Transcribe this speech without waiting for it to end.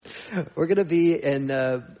We're going to be in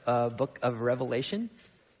the book of Revelation.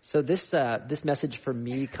 So this message for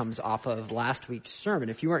me comes off of last week's sermon.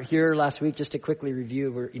 If you weren't here last week, just to quickly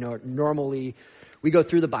review, normally we go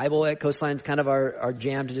through the Bible at Coastline. It's kind of our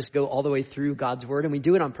jam to just go all the way through God's Word. And we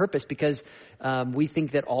do it on purpose because we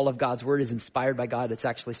think that all of God's Word is inspired by God. It's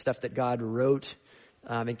actually stuff that God wrote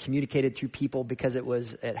and communicated through people because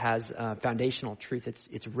it has foundational truth.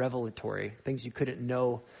 It's revelatory, things you couldn't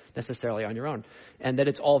know necessarily on your own, and that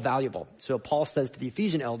it's all valuable. So Paul says to the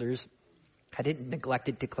Ephesian elders, I didn't neglect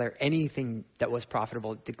to declare anything that was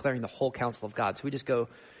profitable, declaring the whole counsel of God. So we just go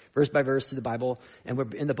verse by verse through the Bible, and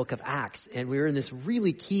we're in the book of Acts. And we're in this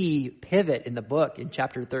really key pivot in the book in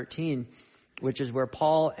chapter 13, which is where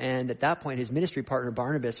Paul and at that point his ministry partner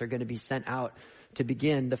Barnabas are going to be sent out to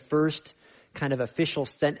begin the first kind of official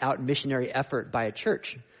sent out missionary effort by a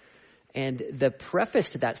church. And the preface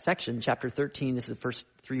to that section, chapter 13, this is the first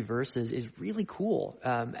 3 verses, is really cool.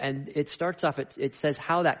 And it starts off, it says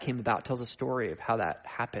how that came about, tells a story of how that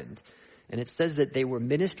happened. And it says that they were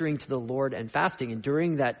ministering to the Lord and fasting. And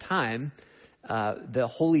during that time, the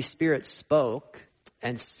Holy Spirit spoke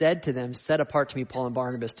and said to them, set apart to me Paul and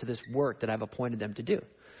Barnabas to this work that I've appointed them to do.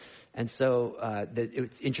 And so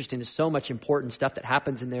it's interesting. There's so much important stuff that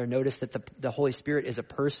happens in there. Notice that the Holy Spirit is a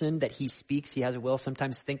person, that he speaks. He has a will.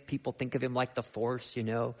 Sometimes people think of him like the force,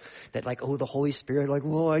 that like, oh, the Holy Spirit, like,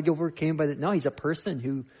 whoa, I overcame by that. No, he's a person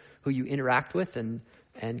who you interact with and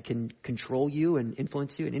can control you and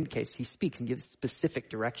influence you. And in case he speaks and gives specific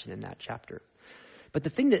direction in that chapter. But the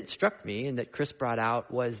thing that struck me and that Chris brought out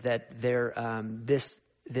was that this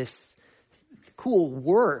cool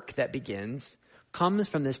work that begins comes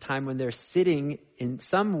from this time when they're sitting in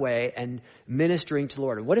some way and ministering to the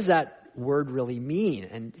Lord. What does that word really mean?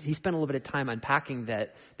 And he spent a little bit of time unpacking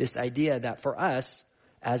this idea that for us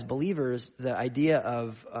as believers, the idea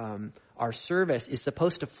of our service is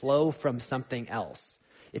supposed to flow from something else.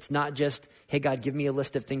 It's not just, hey, God, give me a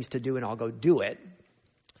list of things to do and I'll go do it.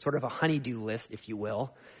 Sort of a honey-do list, if you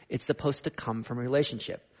will. It's supposed to come from a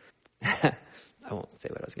relationship. I won't say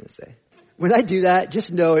what I was going to say. When I do that,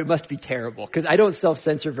 just know it must be terrible because I don't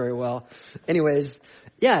self-censor very well. Anyways,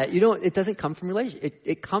 yeah, it doesn't come from relationship.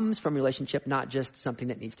 It comes from relationship, not just something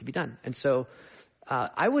that needs to be done. And so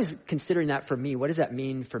I was considering that for me. What does that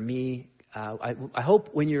mean for me? I hope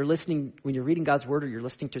when you're reading God's word or you're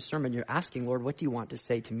listening to a sermon, you're asking, Lord, what do you want to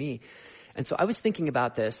say to me? And so I was thinking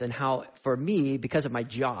about this and how for me, because of my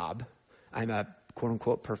job, I'm a quote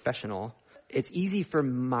unquote professional. It's easy for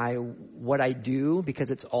what I do,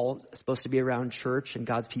 because it's all supposed to be around church and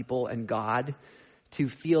God's people and God, to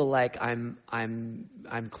feel like I'm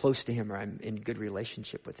close to him or I'm in good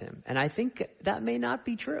relationship with him. And I think that may not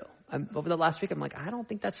be true. Over the last week, I'm like, I don't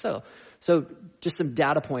think that's so. So just some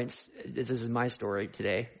data points. This is my story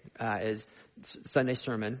today, is Sunday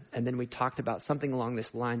sermon. And then we talked about something along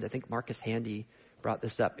this lines. I think Marcus Handy brought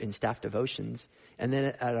this up in staff devotions. And then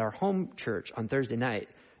at our home church on Thursday night,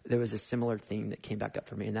 there was a similar theme that came back up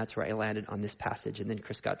for me, and that's where I landed on this passage. And then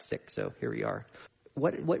Chris got sick, so here we are.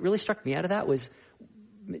 What really struck me out of that was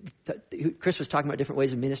Chris was talking about different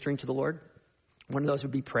ways of ministering to the Lord. One of those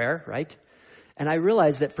would be prayer, right? And I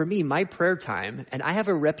realized that for me, my prayer time, and I have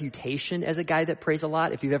a reputation as a guy that prays a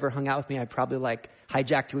lot. If you've ever hung out with me, I probably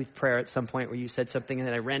hijacked you with prayer at some point where you said something and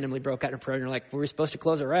then I randomly broke out in prayer and you're like, were we supposed to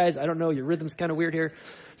close our eyes? I don't know. Your rhythm's kind of weird here.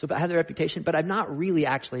 So I have the reputation, but I'm not really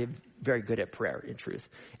actually very good at prayer in truth.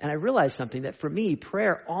 And I realized something, that for me,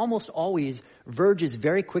 prayer almost always verges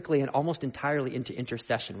very quickly and almost entirely into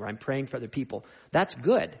intercession, where I'm praying for other people. That's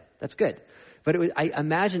good. That's good. But I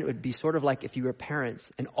imagine it would be sort of like if you were parents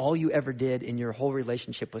and all you ever did in your whole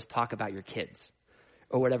relationship was talk about your kids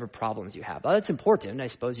or whatever problems you have. Well, that's important. I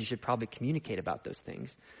suppose you should probably communicate about those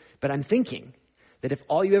things. But I'm thinking that if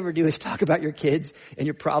all you ever do is talk about your kids and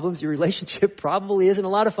your problems, your relationship probably isn't a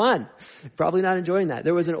lot of fun. Probably not enjoying that.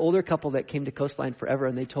 There was an older couple that came to Coastline Forever,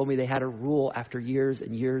 and they told me they had a rule after years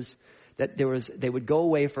and years that they would go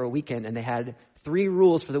away for a weekend, and they had 3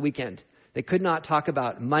 rules for the weekend. They could not talk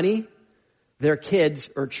about money, their kids,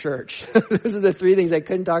 or church. Those are the 3 things they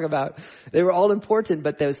couldn't talk about. They were all important,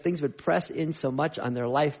 but those things would press in so much on their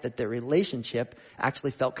life that their relationship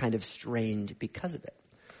actually felt kind of strained because of it.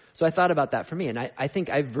 So I thought about that for me, and I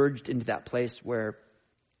think I've verged into that place where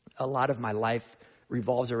a lot of my life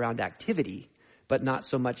revolves around activity, but not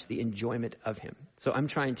so much the enjoyment of him. So I'm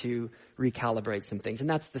trying to recalibrate some things, and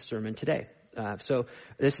that's the sermon today. So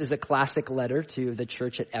this is a classic letter to the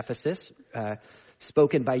church at Ephesus,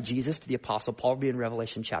 spoken by Jesus to the Apostle Paul, will be in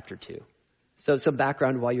Revelation chapter 2. So some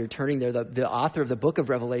background while you're turning there. The author of the book of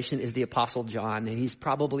Revelation is the Apostle John, and he's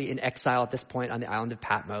probably in exile at this point on the island of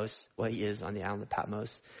Patmos. Well, he is on the island of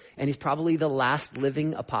Patmos. And he's probably the last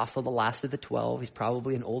living apostle, the last of the 12. He's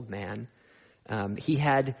probably an old man. He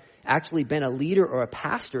had actually been a leader or a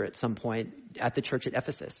pastor at some point at the church at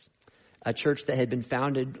Ephesus, a church that had been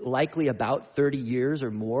founded likely about 30 years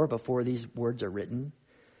or more before these words are written.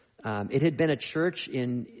 It had been a church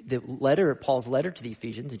in the letter, Paul's letter to the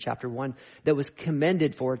Ephesians in chapter 1, that was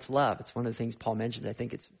commended for its love. It's one of the things Paul mentions. I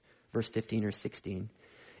think it's verse 15 or 16.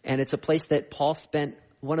 And it's a place that Paul spent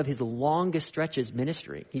one of his longest stretches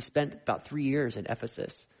ministering. He spent about 3 years in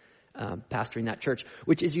Ephesus, pastoring that church,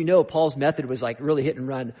 which, as you know, Paul's method was like really hit and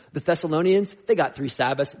run. The Thessalonians, they got 3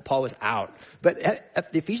 Sabbaths. Paul was out. But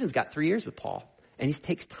the Ephesians got 3 years with Paul. And he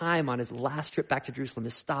takes time on his last trip back to Jerusalem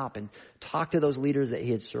to stop and talk to those leaders that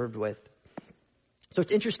he had served with. So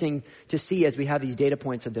it's interesting to see as we have these data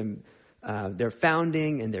points of them, their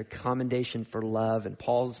founding and their commendation for love and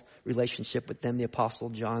Paul's relationship with them, the Apostle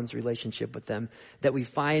John's relationship with them, that we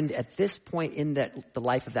find at this point in the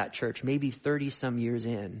life of that church, maybe 30 some years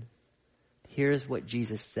in, here's what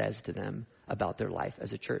Jesus says to them about their life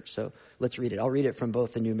as a church. So let's read it. I'll read it from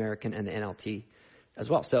both the New American and the NLT as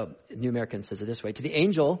well. So New American says it this way: to the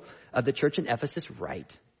angel of the church in Ephesus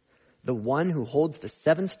write, the one who holds the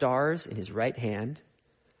 7 stars in his right hand,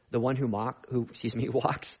 the one who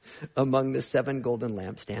walks among the 7 golden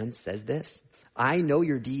lampstands says this: I know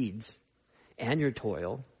your deeds and your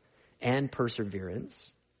toil and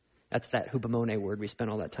perseverance. That's that hupomone word we spent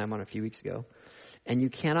all that time on a few weeks ago. And you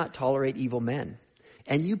cannot tolerate evil men.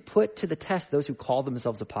 And you put to the test those who call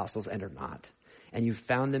themselves apostles and are not. And you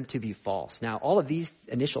found them to be false. Now, all of these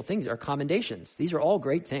initial things are commendations. These are all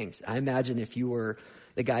great things. I imagine if you were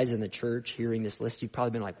the guys in the church hearing this list, you'd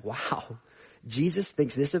probably been like, wow, Jesus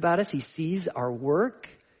thinks this about us. He sees our work.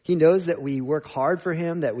 He knows that we work hard for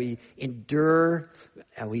him, that we endure,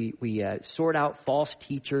 and we sort out false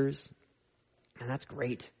teachers. And that's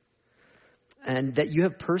great. And that you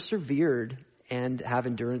have persevered and have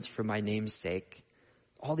endurance for my name's sake.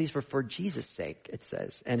 All these were for Jesus' sake, it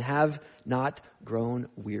says, and have not grown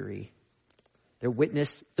weary. Their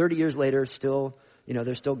witness 30 years later still,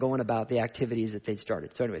 they're still going about the activities that they'd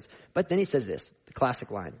started. So anyways, but then he says this, the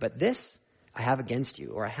classic line, but this I have against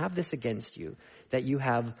you, or I have this against you, that you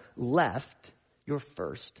have left your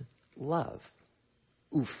first love.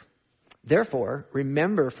 Oof. Therefore,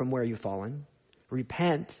 remember from where you've fallen,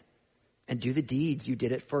 repent, and do the deeds you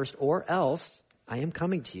did at first, or else I am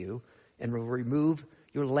coming to you and will remove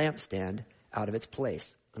your lampstand out of its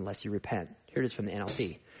place unless you repent. Here it is from the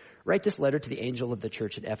NLT. Write this letter to the angel of the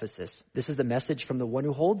church at Ephesus. This is the message from the one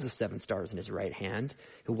who holds the 7 stars in his right hand,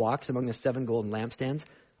 who walks among the 7 golden lampstands.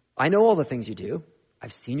 I know all the things you do.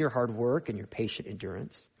 I've seen your hard work and your patient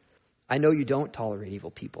endurance. I know you don't tolerate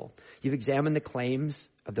evil people. You've examined the claims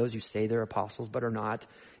of those who say they're apostles but are not,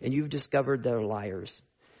 and you've discovered they're liars.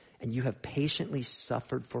 And you have patiently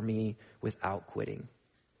suffered for me without quitting.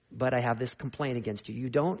 But I have this complaint against you. You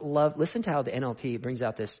don't love, listen to how the NLT brings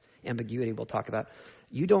out this ambiguity we'll talk about.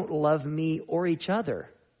 You don't love me or each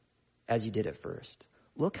other as you did at first.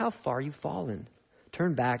 Look how far you've fallen.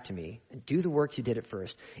 Turn back to me and do the works you did at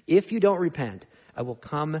first. If you don't repent, I will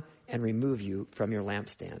come and remove you from your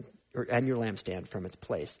lampstand, and your lampstand from its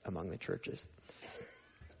place among the churches.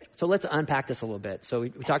 So let's unpack this a little bit. So we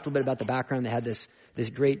talked a little bit about the background. They had this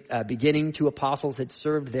great beginning. 2 apostles had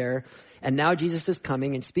served there. And now Jesus is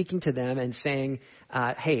coming and speaking to them and saying,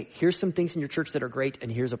 hey, here's some things in your church that are great,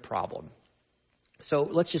 and here's a problem. So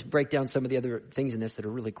let's just break down some of the other things in this that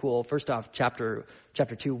are really cool. First off, chapter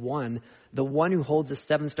 2:1, the one who holds the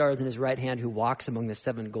 7 stars in his right hand, who walks among the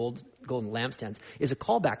 7 golden lampstands, is a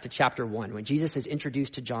callback to chapter 1. When Jesus is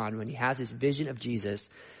introduced to John, when he has his vision of Jesus,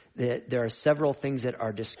 there are several things that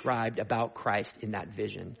are described about Christ in that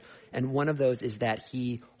vision. And one of those is that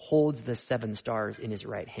he holds the 7 stars in his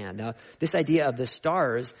right hand. Now, this idea of the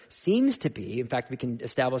stars seems to be, in fact, we can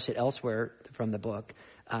establish it elsewhere from the book,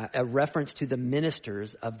 a reference to the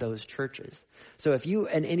ministers of those churches. So if you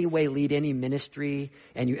in any way lead any ministry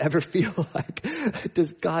and you ever feel like,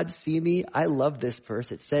 does God see me? I love this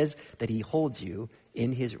verse. It says that he holds you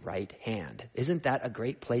in his right hand. Isn't that a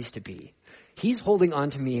great place to be? He's holding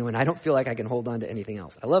on to me when I don't feel like I can hold on to anything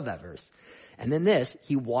else. I love that verse. And then this,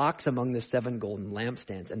 he walks among the 7 golden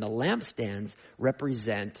lampstands. And the lampstands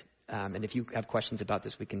represent, and if you have questions about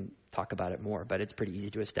this, we can talk about it more, but it's pretty easy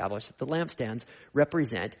to establish that the lampstands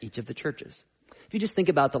represent each of the churches. If you just think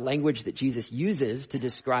about the language that Jesus uses to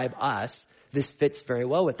describe us, this fits very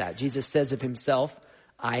well with that. Jesus says of himself,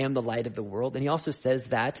 I am the light of the world. And he also says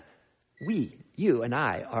that You and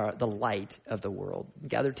I are the light of the world.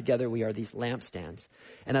 Gathered together, we are these lampstands.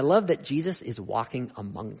 And I love that Jesus is walking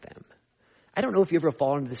among them. I don't know if you ever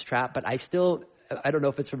fall into this trap, but I don't know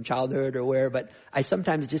if it's from childhood or where, but I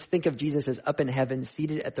sometimes just think of Jesus as up in heaven,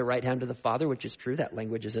 seated at the right hand of the Father, which is true. That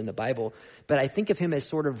language is in the Bible. But I think of him as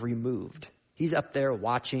sort of removed. He's up there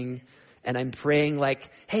watching, and I'm praying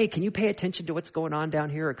like, hey, can you pay attention to what's going on down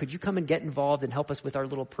here? Or could you come and get involved and help us with our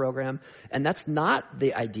little program? And that's not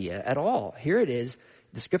the idea at all. Here it is,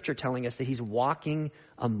 the scripture telling us that he's walking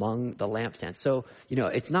among the lampstands. So,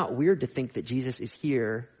 it's not weird to think that Jesus is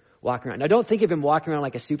here walking around. Now, don't think of him walking around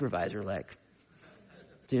like a supervisor,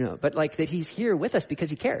 but like that he's here with us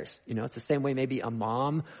because he cares. It's the same way maybe a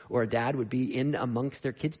mom or a dad would be in amongst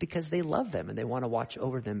their kids because they love them and they want to watch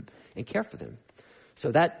over them and care for them.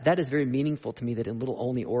 So that is very meaningful to me, that in Little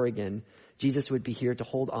Olney, Oregon, Jesus would be here to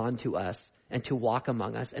hold on to us and to walk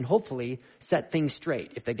among us and hopefully set things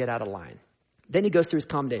straight if they get out of line. Then he goes through his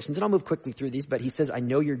commendations, and I'll move quickly through these, but he says, I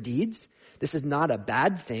know your deeds. This is not a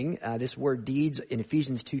bad thing. This word deeds in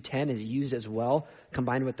Ephesians 2:10 is used as well,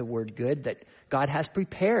 combined with the word good, that God has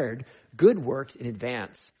prepared good works in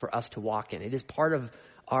advance for us to walk in. It is part of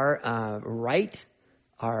our right,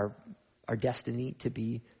 our destiny to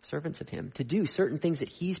be servants of him, to do certain things that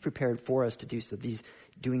he's prepared for us to do. So these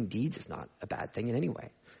doing deeds is not a bad thing in any way.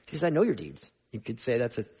 He says, I know your deeds. You could say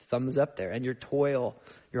that's a thumbs up there. And your toil,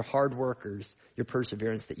 your hard workers, your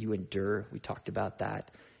perseverance that you endure. We talked about that.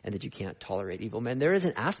 And that you can't tolerate evil men. There is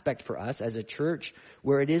an aspect for us as a church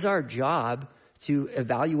where it is our job to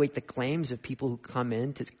evaluate the claims of people who come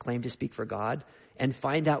in to claim to speak for God and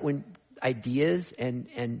find out when ideas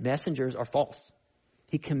and messengers are false.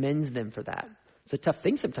 He commends them for that. It's a tough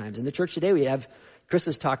thing sometimes. In the church today, Chris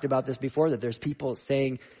has talked about this before, that there's people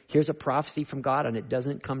saying, here's a prophecy from God and it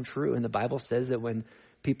doesn't come true. And the Bible says that when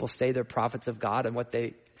people say they're prophets of God and what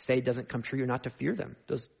they say doesn't come true, you're not to fear them.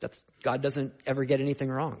 God doesn't ever get anything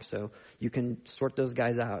wrong. So you can sort those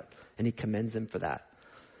guys out, and he commends them for that.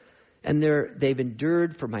 And they've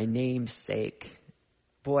endured for my name's sake.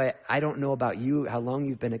 Boy, I don't know about you, how long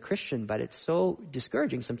you've been a Christian, but it's so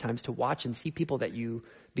discouraging sometimes to watch and see people that you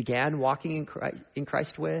began walking in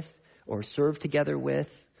Christ with or served together with,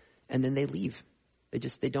 and then they leave.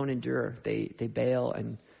 They don't endure. They bail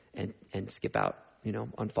and skip out,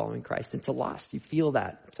 on following Christ. It's a loss. You feel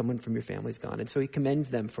that someone from your family's gone. And so he commends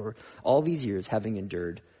them for all these years having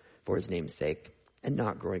endured for his name's sake and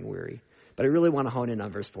not growing weary. But I really want to hone in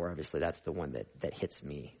on verse 4. Obviously, that's the one that hits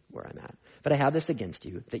me where I'm at. But I have this against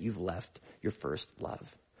you, that you've left your first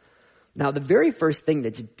love. Now, the very first thing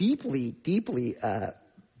that's deeply, deeply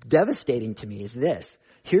devastating to me is this.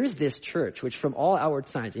 Here's this church, which from all outward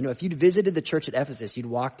signs, if you'd visited the church at Ephesus, you'd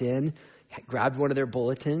walked in, grabbed one of their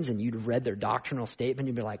bulletins, and you'd read their doctrinal statement,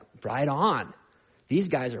 you'd be like, right on. These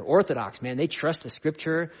guys are orthodox, man. They trust the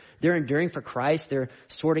scripture. They're enduring for Christ. They're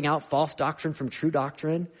sorting out false doctrine from true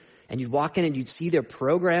doctrine. And you'd walk in and you'd see their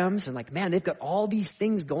programs and like, man, they've got all these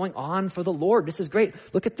things going on for the Lord. This is great.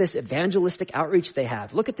 Look at this evangelistic outreach they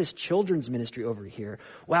have. Look at this children's ministry over here.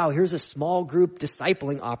 Wow, here's a small group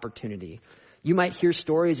discipling opportunity. You might hear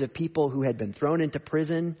stories of people who had been thrown into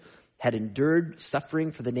prison, had endured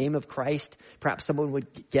suffering for the name of Christ. Perhaps someone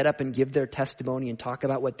would get up and give their testimony and talk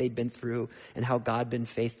about what they'd been through and how God had been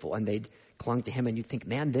faithful, and they'd clung to him. And you'd think,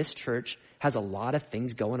 man, this church has a lot of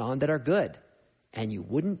things going on that are good. And you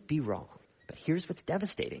wouldn't be wrong. But here's what's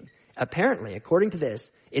devastating. Apparently, according to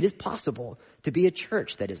this, it is possible to be a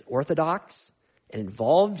church that is orthodox and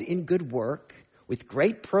involved in good work with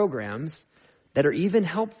great programs that are even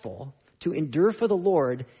helpful, to endure for the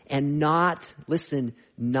Lord and not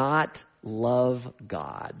love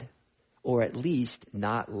God, or at least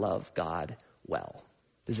not love God well.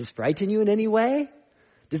 Does this frighten you in any way?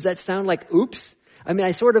 Does that sound like, oops? I mean,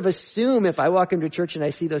 I sort of assume if I walk into church and I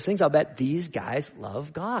see those things, I'll bet these guys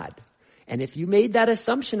love God. And if you made that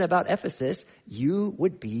assumption about Ephesus, you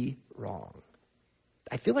would be wrong.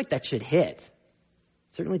 I feel like that should hit. It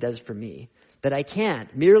certainly does for me. That I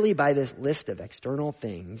can't, merely by this list of external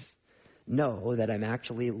things, know that I'm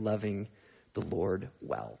actually loving the Lord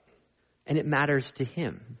well. And it matters to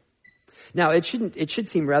him. Now, it should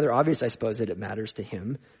seem rather obvious, I suppose, that it matters to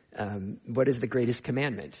him. What is the greatest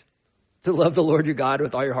commandment? To love the Lord your God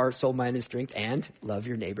with all your heart, soul, mind, and strength, and love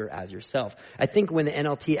your neighbor as yourself. I think when the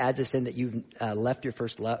NLT adds this in that you've left your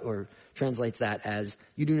first love, or translates that as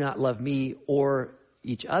you do not love me or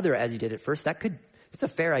each other as you did at first, it's a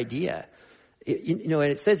fair idea. And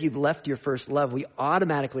it says you've left your first love. We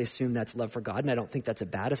automatically assume that's love for God, and I don't think that's a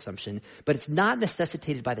bad assumption, but it's not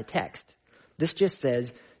necessitated by the text. This just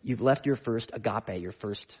says you've left your first agape, your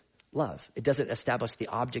first love. It doesn't establish the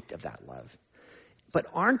object of that love. But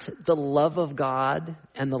aren't the love of God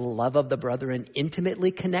and the love of the brethren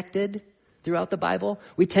intimately connected throughout the Bible?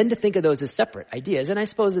 We tend to think of those as separate ideas, and I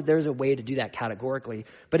suppose that there's a way to do that categorically,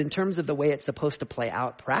 but in terms of the way it's supposed to play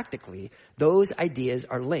out practically, those ideas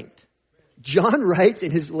are linked. John writes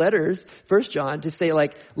in his letters, 1 John, to say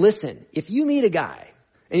like, listen, if you meet a guy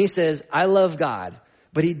and he says, I love God,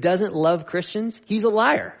 but he doesn't love Christians, he's a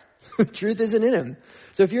liar. Truth isn't in him.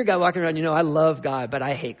 So if you're a guy walking around, I love God, but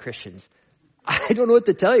I hate Christians, I don't know what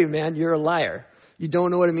to tell you, man. You're a liar. You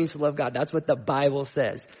don't know what it means to love God. That's what the Bible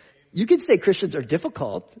says. You could say Christians are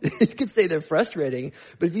difficult. You could say they're frustrating.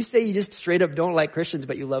 But if you say you just straight up don't like Christians,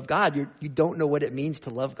 but you love God, you don't know what it means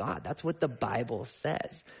to love God. That's what the Bible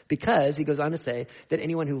says. Because he goes on to say that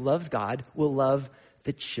anyone who loves God will love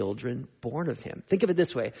the children born of him. Think of it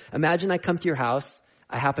this way. Imagine I come to your house.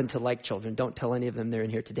 I happen to like children. Don't tell any of them they're in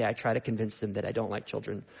here today. I try to convince them that I don't like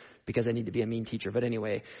children because I need to be a mean teacher. But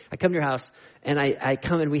anyway, I come to your house and I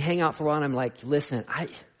come and we hang out for a while and I'm like, listen,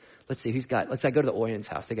 let's see, I go to the Oyens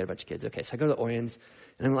house. They got a bunch of kids. Okay, so I go to the Oyens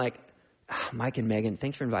and I'm like, Mike and Megan,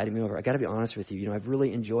 thanks for inviting me over. I got to be honest with you. I've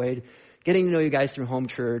really enjoyed getting to know you guys through home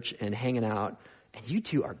church and hanging out. And you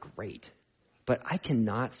two are great. But I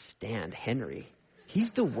cannot stand Henry. He's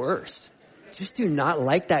the worst. Just do not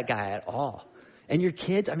like that guy at all. And your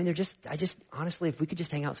kids, honestly, if we could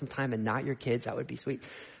just hang out some time and not your kids, that would be sweet.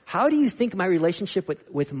 How do you think my relationship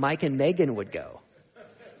with Mike and Megan would go?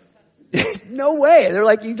 No way. They're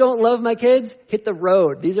like, you don't love my kids? Hit the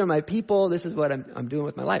road. These are my people. This is what I'm doing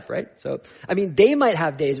with my life, right? So, they might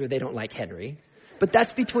have days where they don't like Henry, but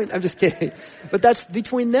that's I'm just kidding. But that's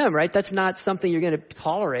between them, right? That's not something you're going to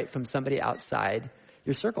tolerate from somebody outside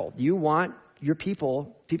your circle. You want your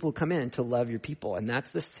people who come in to love your people. And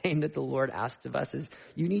that's the same that the Lord asks of us is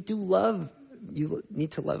you need to love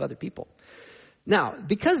other people. Now,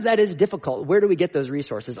 because that is difficult, where do we get those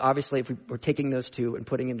resources? Obviously, if we're taking those two and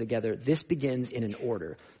putting them together, this begins in an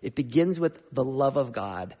order. It begins with the love of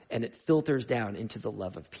God, and it filters down into the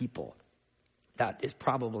love of people. That is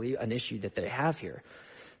probably an issue that they have here.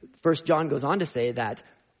 First John goes on to say that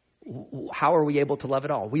how are we able to love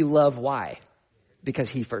at all? We love why? Because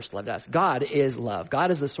he first loved us. God is love.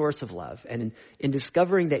 God is the source of love. And in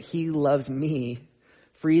discovering that he loves me,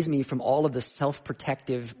 frees me from all of the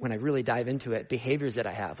self-protective, when I really dive into it, behaviors that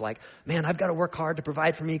I have. Like, man, I've got to work hard to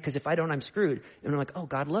provide for me because if I don't, I'm screwed. And I'm like, oh,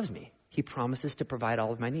 God loves me. He promises to provide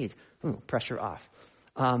all of my needs. Pressure off.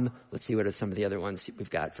 Let's see what are some of the other ones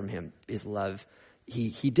we've got from him. Is love.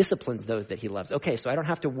 He disciplines those that he loves. Okay, so I don't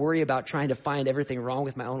have to worry about trying to find everything wrong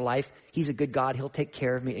with my own life. He's a good God. He'll take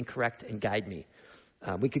care of me and correct and guide me.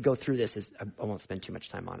 We could go through this. I won't spend too much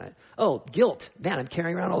time on it. Oh, guilt. Man, I'm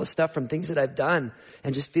carrying around all this stuff from things that I've done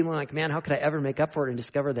and just feeling like, man, how could I ever make up for it and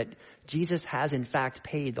discover that Jesus has in fact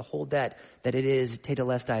paid the whole debt that it is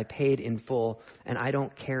tetelestai, paid in full, and I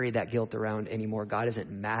don't carry that guilt around anymore. God isn't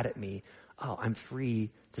mad at me. Oh, I'm free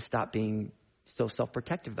to stop being so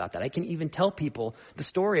self-protective about that. I can even tell people the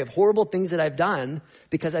story of horrible things that I've done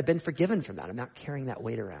because I've been forgiven from that. I'm not carrying that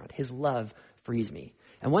weight around. His love frees me.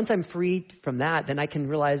 And once I'm freed from that, then I can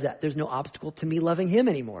realize that there's no obstacle to me loving him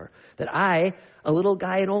anymore. That I, a little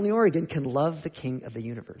guy in Olney, Oregon, can love the King of the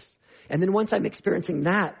universe. And then once I'm experiencing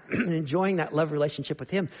that and enjoying that love relationship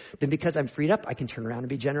with him, then because I'm freed up, I can turn around and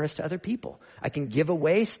be generous to other people. I can give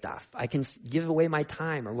away stuff. I can give away my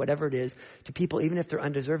time or whatever it is to people, even if they're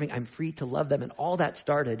undeserving. I'm free to love them. And all that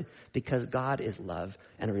started because God is love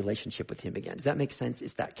and a relationship with him again. Does that make sense?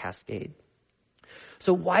 It's that cascade.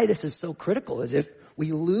 So why this is so critical is if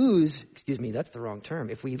we lose, that's the wrong term.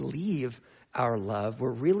 If we leave our love,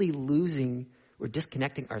 we're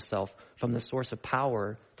disconnecting ourselves from the source of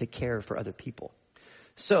power to care for other people.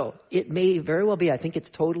 So it may very well be, I think it's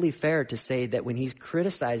totally fair to say that when he's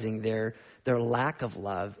criticizing their lack of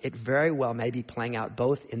love, it very well may be playing out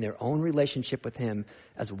both in their own relationship with him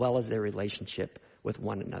as well as their relationship with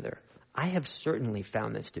one another. I have certainly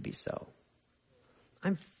found this to be so.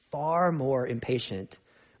 I'm far more impatient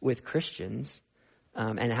with Christians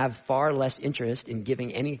and have far less interest in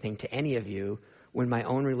giving anything to any of you when my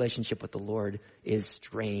own relationship with the Lord is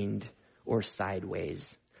strained or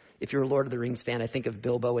sideways. If you're a Lord of the Rings fan, I think of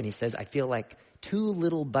Bilbo when he says, I feel like too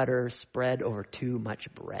little butter spread over too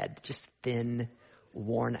much bread, just thin,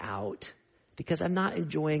 worn out, because I'm not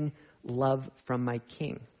enjoying love from my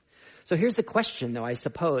king. So here's the question, though, I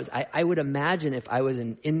suppose. I would imagine if I was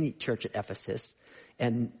in the church at Ephesus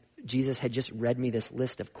and Jesus had just read me this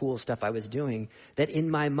list of cool stuff I was doing, that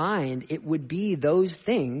in my mind, it would be those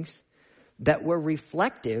things that were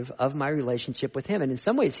reflective of my relationship with him. And in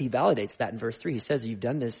some ways, he validates that in verse 3. He says, you've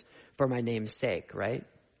done this for my name's sake, right?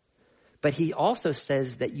 But he also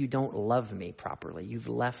says that you don't love me properly. You've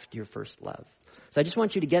left your first love. So I just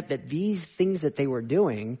want you to get that these things that they were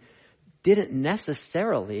doing didn't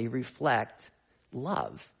necessarily reflect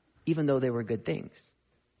love, even though they were good things.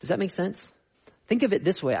 Does that make sense? Think of it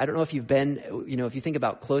this way. I don't know if you've been, if you think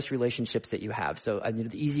about close relationships that you have. So the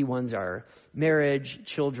easy ones are marriage,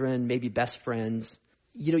 children, maybe best friends.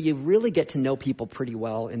 You really get to know people pretty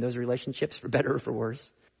well in those relationships, for better or for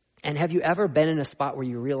worse. And have you ever been in a spot where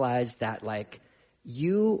you realize that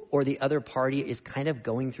you or the other party is kind of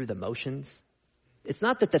going through the motions? It's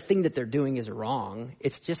not that the thing that they're doing is wrong.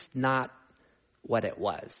 It's just not what it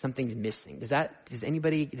was. Something's missing. Does that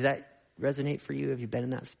resonate for you? Have you been in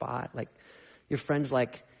that spot? Your friend's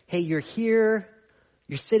hey, you're here,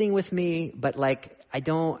 you're sitting with me, but I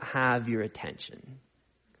don't have your attention.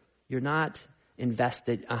 You're not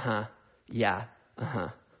invested. Yeah.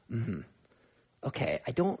 Okay,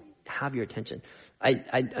 I don't have your attention.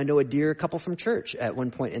 I know a dear couple from church at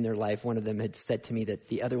one point in their life. One of them had said to me that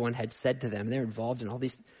the other one had said to them, they're involved in all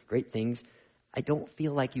these great things, I don't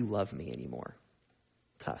feel like you love me anymore.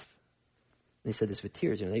 Tough. They said this with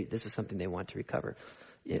tears. This is something they want to recover.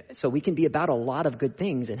 So we can be about a lot of good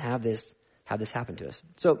things and have this happen to us.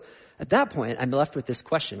 So at that point, I'm left with this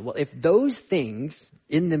question. Well, if those things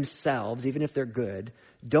in themselves, even if they're good,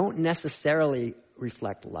 don't necessarily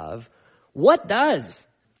reflect love, what does?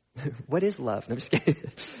 What is love? No, I'm just kidding.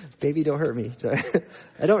 Baby, don't hurt me. Sorry.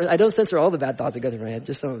 I don't censor all the bad thoughts that go through my head,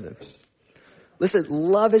 just some of them. Listen,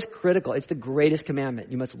 love is critical. It's the greatest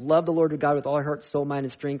commandment. You must love the Lord your God with all your heart, soul, mind,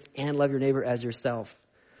 and strength, and love your neighbor as yourself.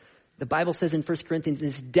 The Bible says in 1 Corinthians,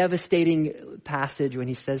 this devastating passage when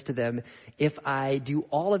he says to them, if I do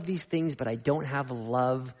all of these things, but I don't have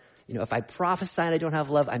love, if I prophesy and I don't have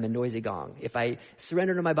love, I'm a noisy gong. If I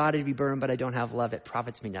surrender to my body to be burned, but I don't have love, it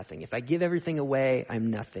profits me nothing. If I give everything away, I'm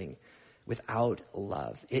nothing without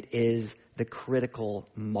love. It is the critical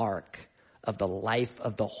mark of the life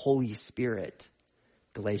of the Holy Spirit.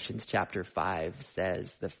 Galatians chapter 5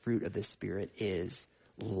 says the fruit of the Spirit is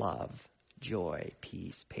love, joy,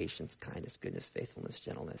 peace, patience, kindness, goodness, faithfulness,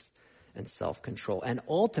 gentleness, and self-control. And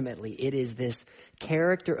ultimately, it is this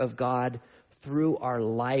character of God through our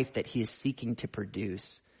life that he is seeking to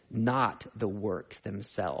produce, not the works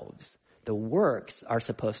themselves. The works are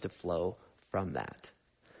supposed to flow from that.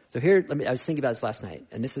 So here, I was thinking about this last night,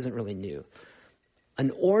 and this isn't really new.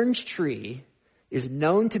 An orange tree is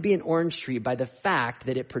known to be an orange tree by the fact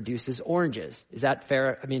that it produces oranges. Is that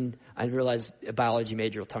fair? I realize a biology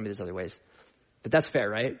major will tell me there's other ways. But that's fair,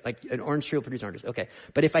 right? An orange tree will produce oranges. Okay.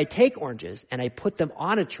 But if I take oranges and I put them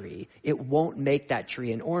on a tree, it won't make that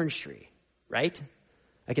tree an orange tree, right?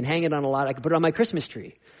 I can hang it on I can put it on my Christmas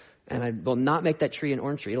tree, and I will not make that tree an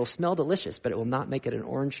orange tree. It'll smell delicious, but it will not make it an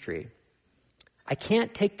orange tree. I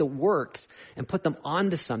can't take the works and put them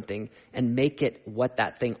onto something and make it what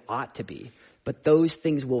that thing ought to be. But those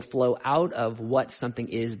things will flow out of what something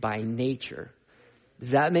is by nature.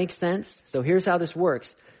 Does that make sense? So here's how this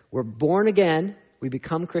works. We're born again. We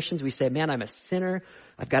become Christians. We say, man, I'm a sinner.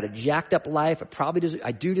 I've got a jacked up life.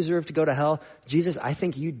 I do deserve to go to hell. Jesus, I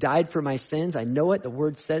think you died for my sins. I know it. The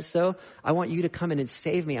word says so. I want you to come in and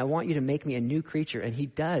save me. I want you to make me a new creature. And he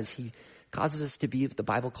does. He causes us to be what the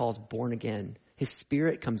Bible calls born again. His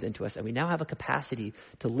Spirit comes into us, and we now have a capacity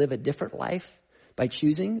to live a different life by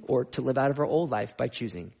choosing, or to live out of our old life by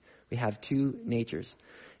choosing. We have two natures.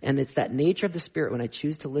 And it's that nature of the Spirit, when I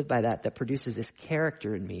choose to live by that produces this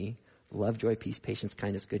character in me, love, joy, peace, patience,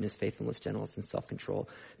 kindness, goodness, faithfulness, gentleness, and self-control,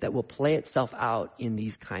 that will play itself out in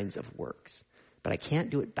these kinds of works. But I can't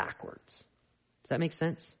do it backwards. Does that make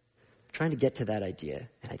sense? I'm trying to get to that idea,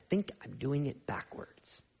 and I think I'm doing it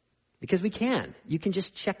backwards. Because we can. You can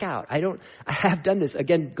just check out. I have done this,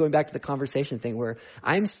 again, going back to the conversation thing, where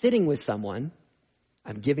I'm sitting with someone,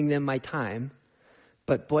 I'm giving them my time,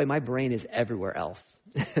 but boy, my brain is everywhere else.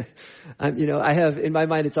 I have, in my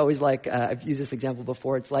mind, it's always like, I've used this example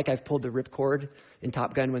before, it's like I've pulled the ripcord in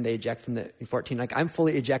Top Gun when they eject in 14. I'm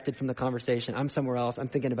fully ejected from the conversation. I'm somewhere else. I'm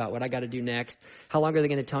thinking about what I got to do next. How long are they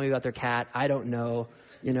going to tell me about their cat? I don't know.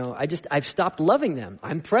 I've stopped loving them.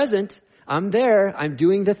 I'm present. I'm there. I'm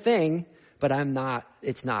doing the thing, but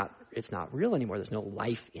it's not real anymore. There's no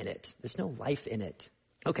life in it. There's no life in it.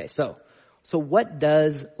 Okay, so what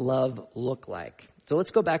does love look like? So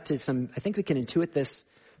let's go back to I think we can intuit this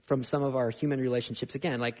from some of our human relationships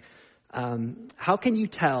again. How can you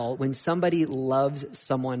tell when somebody loves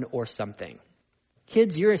someone or something?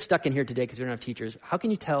 Kids, you're stuck in here today because we don't have teachers. How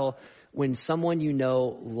can you tell when someone you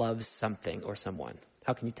know loves something or someone?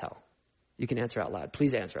 How can you tell? You can answer out loud.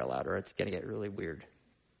 Please answer out loud, or it's going to get really weird.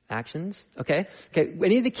 Actions. Okay.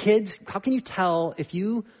 Any of the kids, how can you tell if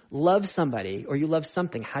you love somebody or you love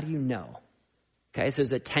something? How do you know? Okay. So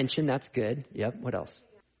there's attention. That's good. Yep. What else?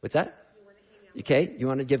 What's that? Okay. You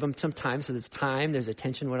want to give them some time. So there's time. There's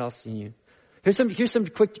attention. What else? Here's some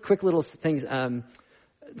quick little things.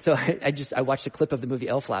 So I watched a clip of the movie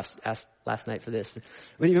Elf last night for this.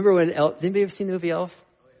 Remember when Elf, did anybody ever seen the movie Elf?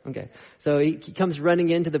 Okay. So he comes running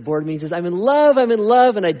into the board meeting and says, I'm in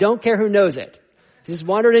love, and I don't care who knows it. He's just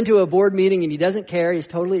wandered into a board meeting and he doesn't care. He's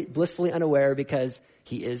totally blissfully unaware because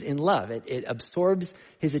he is in love. It absorbs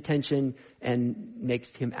his attention and makes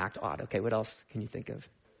him act odd. Okay, what else can you think of?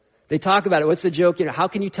 They talk about it. What's the joke? How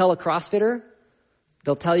can you tell a CrossFitter?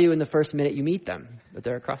 They'll tell you in the first minute you meet them that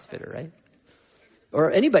they're a CrossFitter, right?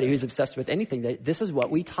 Or anybody who's obsessed with anything. This is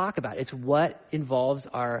what we talk about. It's what involves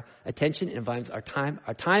our attention. It involves our time,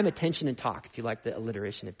 attention, and talk, if you like the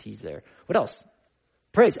alliteration of T's there. What else?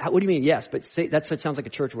 Praise. What do you mean? Yes, but that sounds like a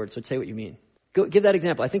church word, so say what you mean. Go give that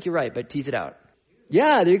example. I think you're right, but tease it out.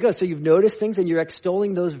 Yeah, there you go. So you've noticed things and you're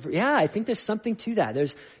extolling those. Yeah, I think there's something to that.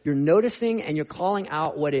 You're noticing and you're calling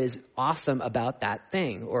out what is awesome about that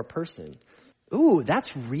thing or person. Ooh,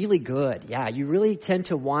 that's really good. Yeah, you really tend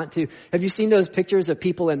to want to. Have you seen those pictures of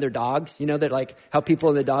people and their dogs? You know, that like how people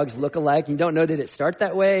and their dogs look alike. You don't know, did it start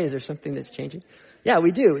that way? Is there something that's changing? Yeah,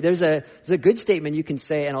 we do. There's a good statement you can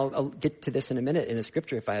say, and I'll get to this in a minute in a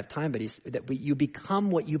scripture if I have time, but you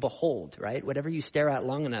become what you behold, right? Whatever you stare at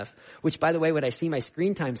long enough, which, by the way, when I see my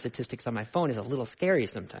screen time statistics on my phone is a little scary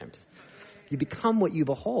sometimes. You become what you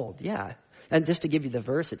behold, yeah. And just to give you the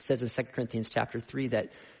verse, it says in 2 Corinthians chapter 3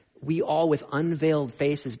 that we all with unveiled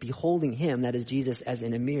faces beholding him, that is Jesus, as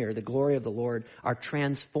in a mirror, the glory of the Lord, are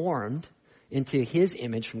transformed into his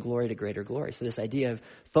image from glory to greater glory. So this idea of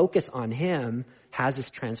focus on him has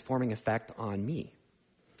this transforming effect on me.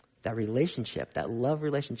 That relationship, that love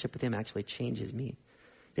relationship with him actually changes me.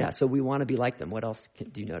 Yeah, so we want to be like them. What else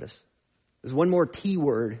do you notice? There's one more T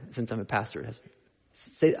word since I'm a pastor.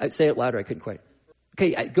 Say it louder. I couldn't quite.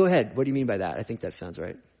 Okay, go ahead. What do you mean by that? I think that sounds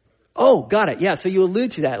right. Oh, got it. Yeah, so you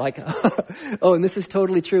allude to that. Like, oh, and this is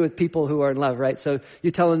totally true with people who are in love, right? So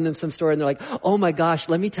you're telling them some story and they're like, oh my gosh,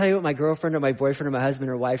 let me tell you what my girlfriend or my boyfriend or my husband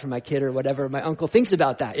or wife or my kid or whatever, my uncle thinks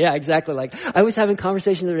about that. Yeah, exactly. Like, I was having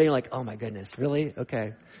conversations the other day and like, oh my goodness, really?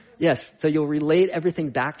 Okay. Yes, so you'll relate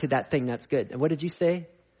everything back to that thing. That's good. And what did you say?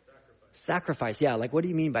 Sacrifice. Yeah, like what do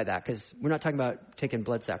you mean by that? Because we're not talking about taking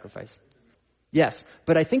blood sacrifice. Yes,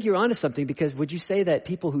 but I think you're onto something, because would you say that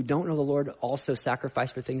people who don't know the Lord also sacrifice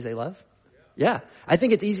for things they love? Yeah. I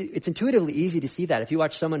think it's easy. It's intuitively easy to see that. If you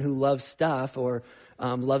watch someone who loves stuff or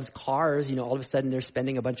loves cars, all of a sudden they're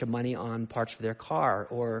spending a bunch of money on parts for their car.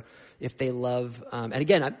 Or if they love, and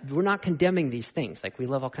again, we're not condemning these things. Like we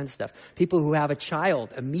love all kinds of stuff. People who have a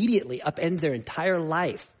child immediately upend their entire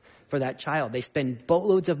life for that child. They spend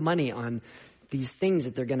boatloads of money on these things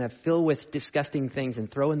that they're going to fill with disgusting things and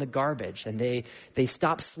throw in the garbage. And they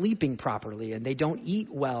stop sleeping properly, and they don't eat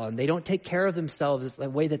well, and they don't take care of themselves the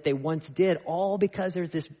way that they once did, all because there's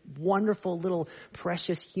this wonderful little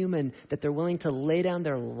precious human that they're willing to lay down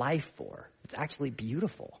their life for. It's actually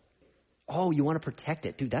beautiful. Oh, you want to protect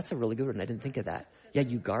it. Dude, that's a really good one. I didn't think of that. Yeah,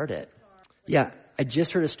 you guard it. Yeah, I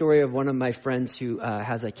just heard a story of one of my friends who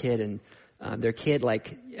has a kid, and their kid,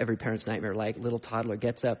 like every parent's nightmare, like little toddler,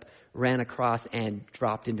 gets up, ran across, and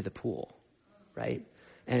dropped into the pool, right?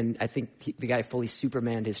 And I think the guy fully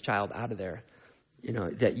Supermaned his child out of there.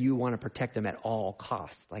 That you want to protect them at all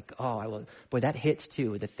costs. Like, boy, that hits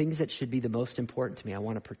too. The things that should be the most important to me, I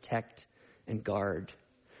want to protect and guard.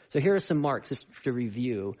 So here are some marks just to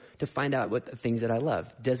review to find out what the things that I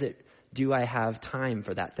love. Do I have time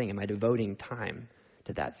for that thing? Am I devoting time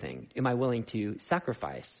to that thing? Am I willing to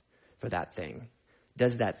sacrifice for that thing?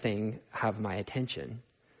 Does that thing have my attention?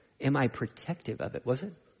 Am I protective of it? Was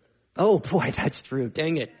it? Oh boy, that's true.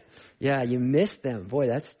 Dang it. Yeah, you missed them. Boy,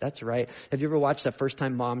 that's right. Have you ever watched a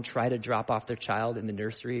first-time mom try to drop off their child in the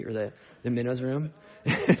nursery or the minnows room?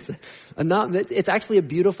 It's actually a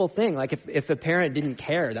beautiful thing. Like if a parent didn't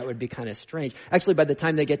care, that would be kind of strange. Actually, by the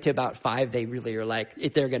time they get to about 5, they really are like,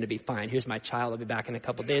 they're going to be fine. Here's my child. I'll be back in a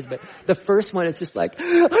couple days. But the first one, it's just like,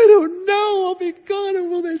 I don't know. I'll be gone, or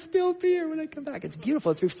will they still be here when I come back? It's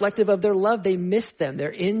beautiful. It's reflective of their love. They miss them. They're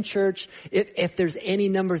in church. If there's any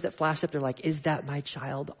numbers that flash up, they're like, is that my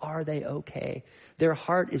child? Are they okay? Their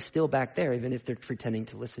heart is still back there, even if they're pretending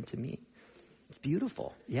to listen to me. It's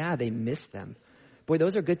beautiful. Yeah, they miss them. Boy,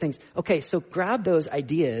 those are good things. Okay, so grab those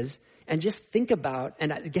ideas and just think about,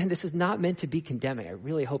 and again, this is not meant to be condemning. I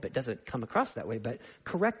really hope it doesn't come across that way, but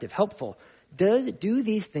corrective, helpful. Do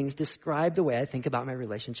these things describe the way I think about my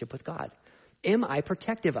relationship with God? Am I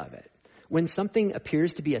protective of it? When something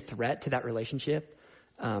appears to be a threat to that relationship,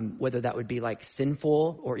 whether that would be like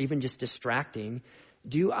sinful or even just distracting,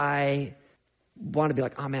 do I want to be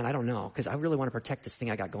like, oh man, I don't know, because I really want to protect this thing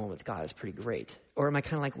I got going with God. It's pretty great. Or am I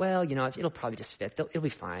kind of like, well, it'll probably just fit. It'll be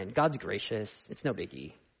fine. God's gracious. It's no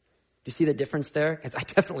biggie. Do you see the difference there? Because I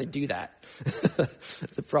definitely do that.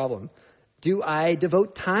 It's a problem. Do I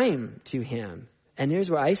devote time to him? And here's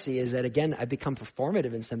where I see is that, again, I become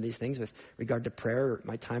performative in some of these things with regard to prayer or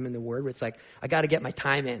my time in the Word, where it's like, I got to get my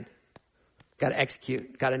time in. Got to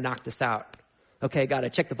execute. Got to knock this out. Okay, got to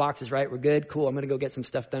check the boxes, right? We're good. Cool. I'm going to go get some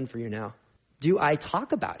stuff done for you now. Do I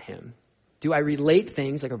talk about him? Do I relate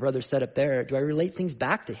things, like our brother said up there, do I relate things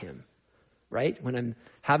back to him, right? When I'm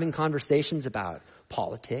having conversations about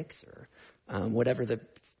politics or whatever the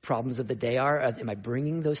problems of the day are, am I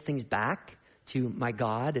bringing those things back to my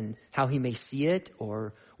God and how he may see it,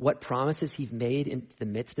 or what promises he's made in the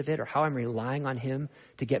midst of it, or how I'm relying on him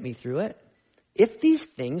to get me through it? If these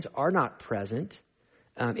things are not present,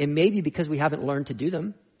 it may be because we haven't learned to do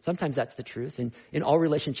them. Sometimes that's the truth. And in all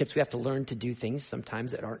relationships, we have to learn to do things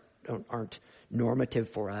sometimes that aren't normative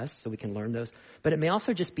for us, so we can learn those. But it may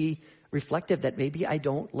also just be reflective that maybe I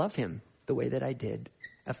don't love him the way that I did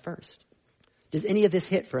at first. Does any of this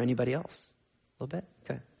hit for anybody else? A little bit?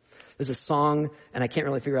 Okay. There's a song, and I can't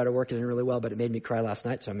really figure out how to work it in really well, but it made me cry last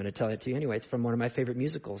night, so I'm going to tell it to you anyway. It's from one of my favorite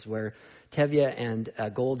musicals, where Tevye and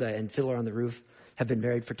Golda and Fiddler on the Roof have been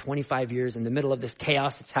married for 25 years in the middle of this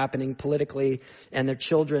chaos that's happening politically, and their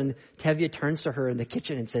children. Tevye turns to her in the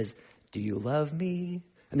kitchen and says, "Do you love me?"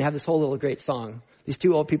 And they have this whole little great song. These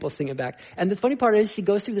two old people sing it back. And the funny part is, she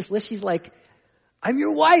goes through this list. She's like, "I'm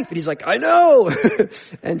your wife." And he's like, "I know."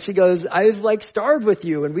 And she goes, "I've starved with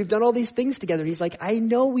you, and we've done all these things together." And he's like, "I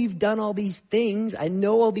know we've done all these things. I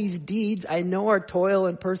know all these deeds. I know our toil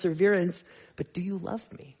and perseverance, but do you love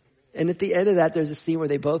me?" And at the end of that, there's a scene where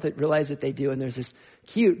they both realize that they do, and there's this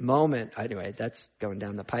cute moment. Anyway, that's going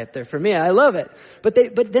down the pipe there for me. I love it.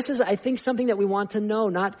 But this is, I think, something that we want to know.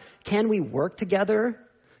 Not, can we work together?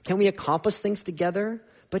 Can we accomplish things together?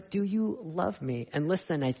 But do you love me? And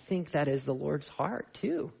listen, I think that is the Lord's heart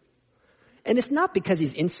too. And it's not because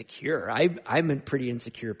he's insecure. I'm a pretty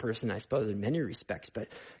insecure person, I suppose, in many respects. But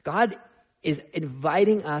God is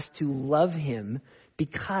inviting us to love him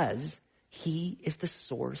because he is the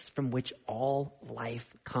source from which all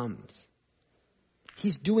life comes.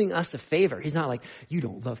 He's doing us a favor. He's not like, "You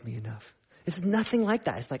don't love me enough." It's nothing like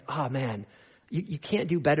that. It's like, "Oh man, you can't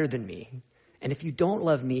do better than me. And if you don't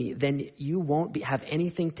love me, then you won't have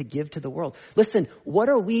anything to give to the world." Listen, what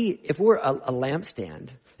are we, if we're a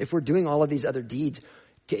lampstand, if we're doing all of these other deeds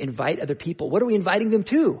to invite other people, what are we inviting them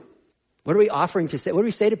to? What are we offering to say? What do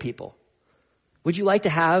we say to people? Would you like to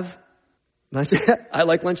have lunch? I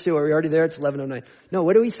like lunch too. Are we already there? It's 11:09. No,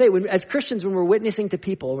 what do we say? As Christians, when we're witnessing to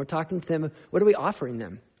people, we're talking to them, what are we offering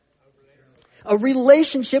them? A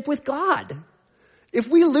relationship with God. If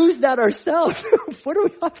we lose that ourselves, what are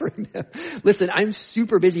we offering them? Listen, I'm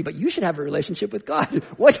super busy, but you should have a relationship with God.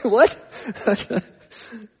 What?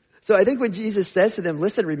 So I think when Jesus says to them,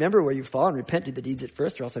 "Listen, remember where you've fallen, repent, do the deeds at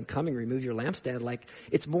first, or else I'm coming, remove your lampstand."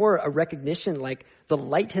 It's more a recognition, the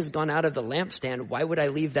light has gone out of the lampstand. Why would I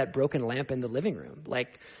leave that broken lamp in the living room?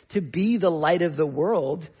 To be the light of the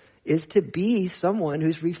world is to be someone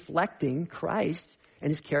who's reflecting Christ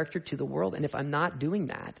and his character to the world. And if I'm not doing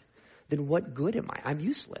that, then what good am I? I'm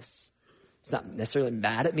useless. It's not necessarily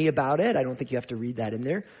mad at me about it. I don't think you have to read that in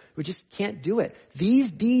there. We just can't do it.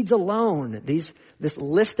 These deeds alone, this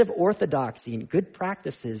list of orthodoxy and good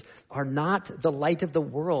practices are not the light of the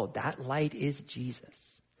world. That light is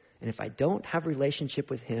Jesus. And if I don't have a relationship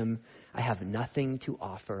with him, I have nothing to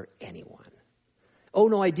offer anyone. Oh,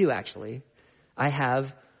 no, I do actually. I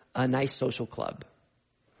have a nice social club.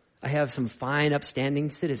 I have some fine, upstanding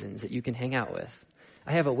citizens that you can hang out with.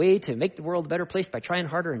 I have a way to make the world a better place by trying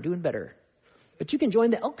harder and doing better. But you can join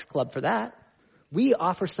the Elks Club for that. We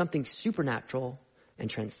offer something supernatural and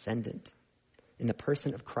transcendent in the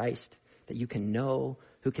person of Christ that you can know,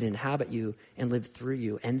 who can inhabit you and live through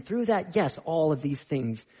you. And through that, yes, all of these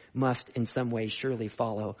things must in some way surely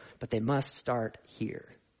follow, but they must start here.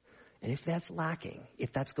 And if that's lacking,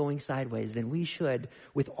 if that's going sideways, then we should,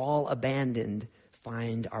 with all abandoned,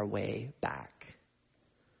 find our way back.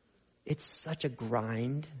 It's such a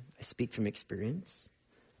grind, I speak from experience,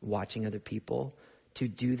 watching other people, to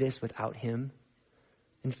do this without him.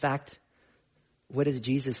 In fact, what does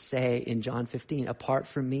Jesus say in John 15? "Apart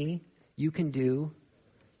from me, you can do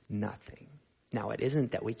nothing." Now, it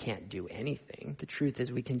isn't that we can't do anything. The truth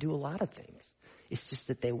is we can do a lot of things. It's just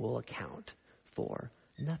that they will account for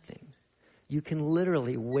nothing. You can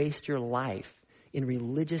literally waste your life in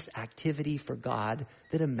religious activity for God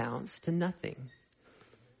that amounts to nothing.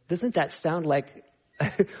 Doesn't that sound like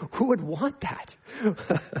Who would want that?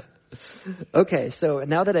 Okay, so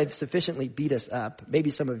now that I've sufficiently beat us up, maybe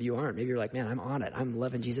some of you aren't. Maybe you're like, man, I'm on it. I'm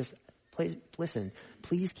loving Jesus. Please, listen,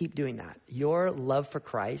 please keep doing that. Your love for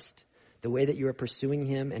Christ, the way that you are pursuing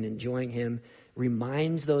him and enjoying him,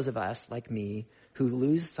 reminds those of us, like me, who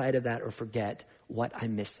lose sight of that or forget what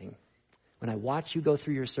I'm missing. When I watch you go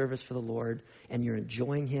through your service for the Lord and you're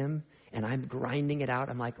enjoying him and I'm grinding it out,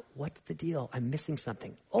 I'm like, what's the deal? I'm missing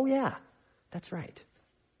something. Oh, yeah, that's right.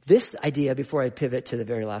 This idea, before I pivot to the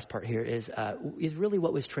very last part here, is really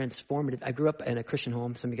what was transformative. I grew up in a Christian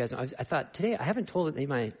home. Some of you guys know. I thought today, I haven't told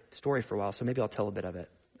my story for a while, so maybe I'll tell a bit of it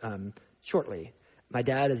shortly. My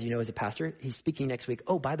dad, as you know, is a pastor. He's speaking next week.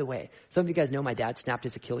 Oh, by the way, some of you guys know my dad snapped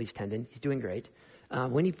his Achilles tendon. He's doing great.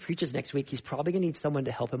 When he preaches next week, he's probably going to need someone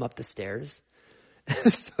to help him up the stairs.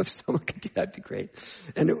 So if someone could do that, that'd be great.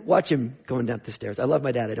 And watch him going down the stairs. I love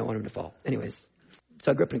my dad. I don't want him to fall. Anyways.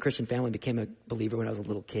 So I grew up in a Christian family, became a believer when I was a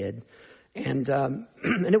little kid. And and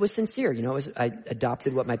it was sincere. You know, I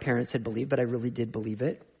adopted what my parents had believed, but I really did believe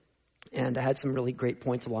it. And I had some really great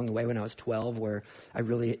points along the way when I was 12 where I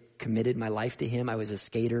really committed my life to him. I was a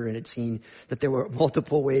skater and had seen that there were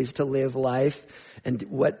multiple ways to live life and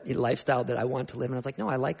what lifestyle that I want to live. And I was like, no,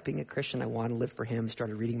 I like being a Christian. I want to live for him.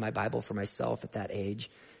 Started reading my Bible for myself at that age.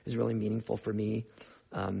 It was really meaningful for me.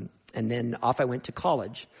 And then off I went to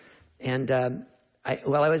college. And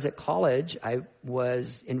while I was at college, I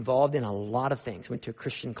was involved in a lot of things. Went to a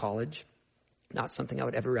Christian college. Not something I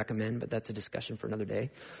would ever recommend, but that's a discussion for another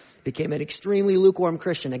day. Became an extremely lukewarm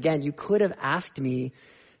Christian. Again, you could have asked me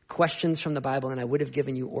questions from the Bible and I would have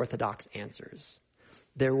given you orthodox answers.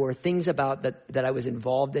 There were things about that I was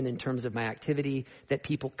involved in terms of my activity that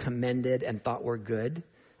people commended and thought were good.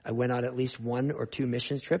 I went on at least 1 or 2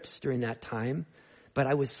 missions trips during that time, but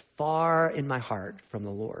I was far in my heart from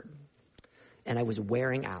the Lord. And I was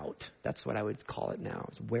wearing out. That's what I would call it now. I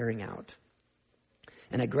was wearing out.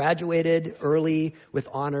 And I graduated early with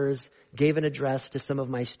honors, gave an address to some of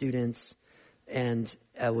my students, and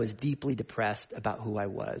I was deeply depressed about who I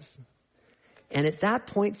was. And at that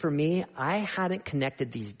point for me, I hadn't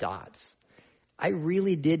connected these dots. I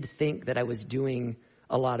really did think that I was doing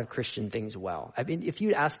a lot of Christian things well. I mean, if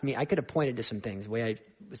you'd asked me, I could have pointed to some things,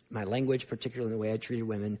 my language, particularly the way I treated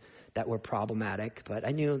women, that were problematic. But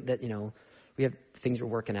I knew that, things were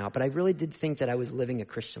working out. But I really did think that I was living a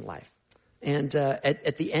Christian life. And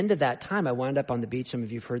at the end of that time, I wound up on the beach. Some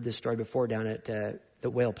of you have heard this story before down at the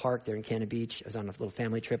Whale Park there in Cannon Beach. I was on a little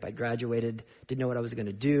family trip. I graduated, didn't know what I was going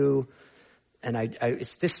to do. And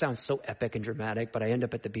this sounds so epic and dramatic, but I end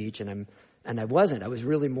up at the beach and I wasn't. I was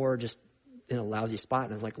really more just in a lousy spot.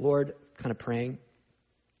 And I was like, Lord, kind of praying,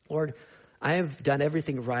 Lord, I have done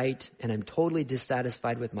everything right and I'm totally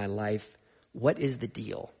dissatisfied with my life. What is the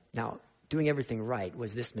deal? Now, doing everything right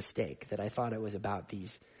was this mistake that I thought it was about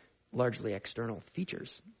these largely external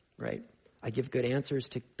features, right? I give good answers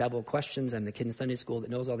to Bible questions. I'm the kid in Sunday school that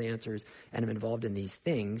knows all the answers, and I'm involved in these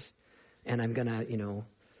things, and I'm going to,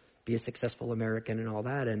 be a successful American and all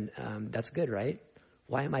that, and that's good, right?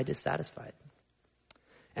 Why am I dissatisfied?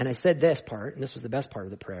 And I said this part, and this was the best part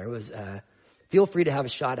of the prayer, was feel free to have a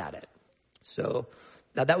shot at it. So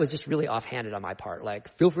now that was just really offhanded on my part, like,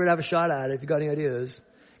 feel free to have a shot at it if you got any ideas.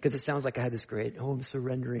 Because it sounds like I had this great, I'm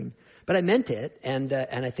surrendering. But I meant it, and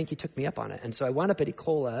I think he took me up on it. And so I wound up at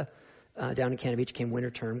Ecola down in Cannon Beach. Came winter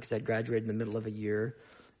term because I'd graduated in the middle of a year.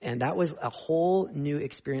 And that was a whole new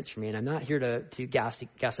experience for me. And I'm not here to gas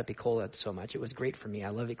up Ecola so much. It was great for me. I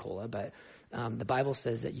love Ecola. But the Bible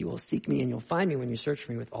says that you will seek me and you'll find me when you search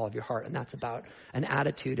for me with all of your heart. And that's about an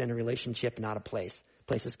attitude and a relationship, not a place.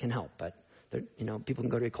 Places can help, but people can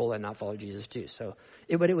go to Ecola and not follow Jesus too.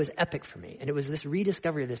 But it was epic for me. And it was this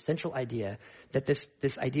rediscovery of this central idea that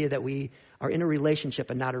this idea that we are in a relationship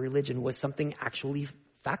and not a religion was something actually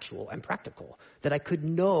factual and practical, that I could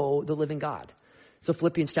know the living God. So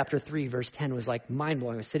Philippians chapter 3, verse 10 was like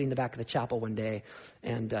mind-blowing. I was sitting in the back of the chapel one day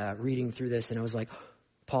and reading through this, and I was like,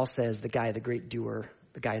 Paul says, the great doer,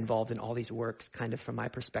 the guy involved in all these works, kind of from my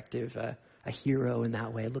perspective, a hero in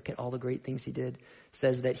that way. Look at all the great things he did.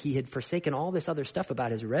 Says that he had forsaken all this other stuff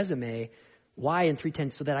about his resume. Why in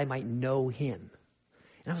 3:10? So that I might know him.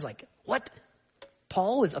 And I was like, what?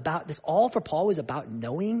 Paul was about this. All for Paul was about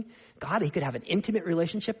knowing God. He could have an intimate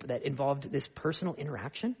relationship that involved this personal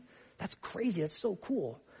interaction. That's crazy. That's so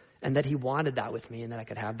cool. And that he wanted that with me and that I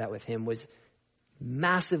could have that with him was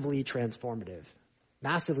massively transformative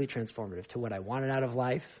to what I wanted out of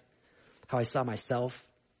life, how I saw myself.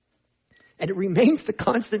 And it remains the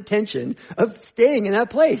constant tension of staying in that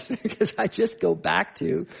place because I just go back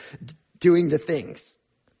to doing the things.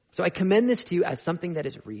 So I commend this to you as something that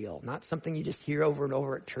is real, not something you just hear over and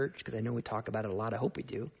over at church, because I know we talk about it a lot. I hope we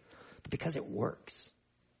do. But because it works.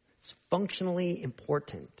 It's functionally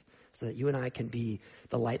important so that you and I can be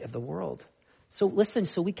the light of the world. So listen,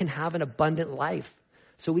 so we can have an abundant life,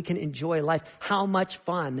 so we can enjoy life. How much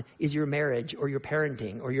fun is your marriage or your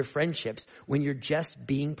parenting or your friendships when you're just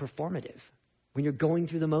being performative, when you're going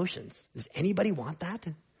through the motions? Does anybody want that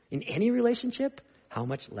in any relationship? How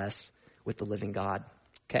much less with the living God?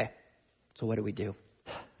 Okay, so what do we do?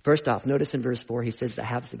 First off, notice in verse 4, he says, I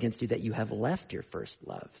have this against you that you have left your first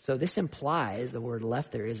love. So this implies, the word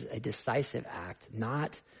left there is a decisive act,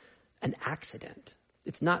 not an accident.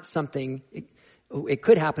 It's not something, it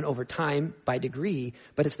could happen over time by degree,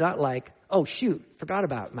 but it's not like, oh shoot, forgot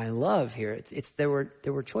about my love here. There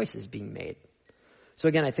were choices being made. So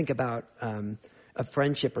again, I think about a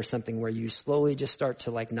friendship or something where you slowly just start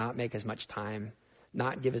to like not make as much time,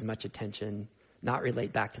 not give as much attention, not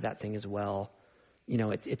relate back to that thing as well. You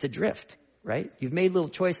know, it's a drift, right? You've made little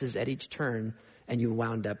choices at each turn and you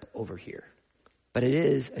wound up over here. But it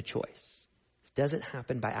is a choice. It doesn't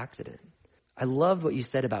happen by accident. I loved what you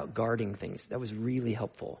said about guarding things. That was really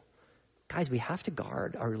helpful. Guys, we have to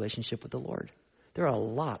guard our relationship with the Lord. There are a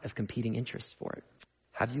lot of competing interests for it.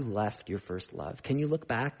 Have you left your first love? Can you look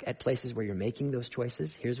back at places where you're making those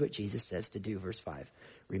choices? Here's what Jesus says to do, verse 5.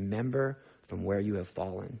 Remember from where you have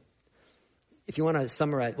fallen. If you want to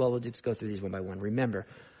summarize, well, we'll just go through these one by one. Remember,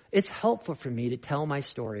 it's helpful for me to tell my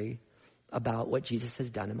story about what Jesus has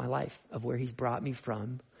done in my life, of where he's brought me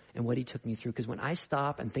from and what he took me through. Because when I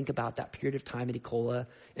stop and think about that period of time at Ecola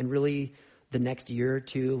and really the next year or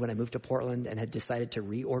two when I moved to Portland and had decided to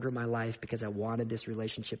reorder my life because I wanted this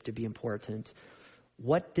relationship to be important,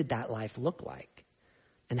 what did that life look like?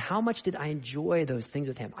 And how much did I enjoy those things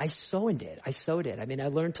with him? I so did. I mean, I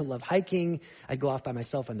learned to love hiking. I'd go off by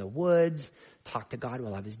myself in the woods, talk to God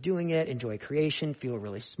while I was doing it, enjoy creation, feel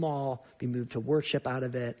really small, be moved to worship out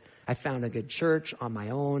of it. I found a good church on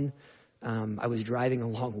my own. I was driving a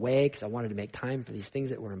long way because I wanted to make time for these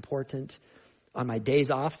things that were important. On my days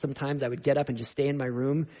off, sometimes I would get up and just stay in my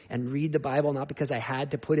room and read the Bible, not because I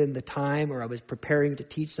had to put in the time or I was preparing to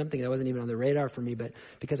teach something that wasn't even on the radar for me, but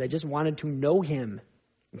because I just wanted to know him.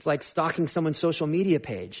 It's like stalking someone's social media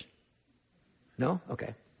page. No?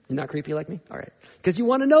 Okay. You're not creepy like me? All right. Because you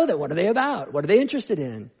want to know that. What are they about? What are they interested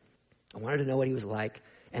in? I wanted to know what he was like.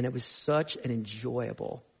 And it was such an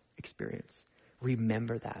enjoyable experience.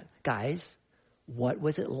 Remember that. Guys, what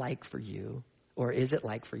was it like for you, or is it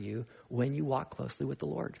like for you, when you walk closely with the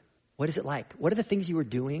Lord? What is it like? What are the things you were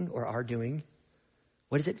doing or are doing?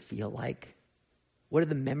 What does it feel like? What are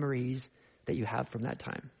the memories that you have from that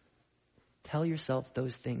time? Tell yourself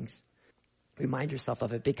those things. Remind yourself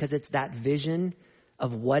of it, because it's that vision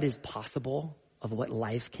of what is possible, of what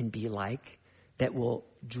life can be like, that will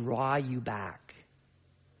draw you back,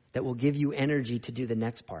 that will give you energy to do the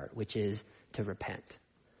next part, which is to repent.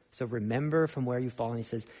 So remember from where you've fallen, he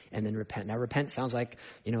says, and then repent. Now repent sounds like,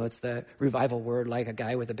 it's the revival word, like a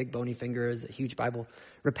guy with a big bony finger is a huge Bible.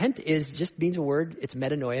 Repent just means a word. It's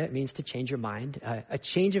metanoia. It means to change your mind. A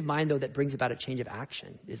change of mind, though, that brings about a change of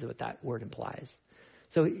action is what that word implies.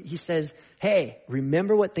 So he says, hey,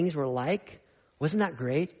 remember what things were like? Wasn't that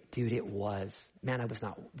great? Dude, it was. Man, I was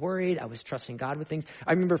not worried. I was trusting God with things.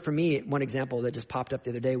 I remember for me, one example that just popped up the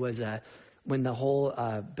other day was when the whole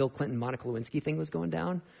Bill Clinton, Monica Lewinsky thing was going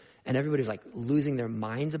down. And everybody was like losing their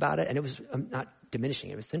minds about it. And it was not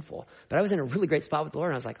diminishing. It was sinful. But I was in a really great spot with the Lord.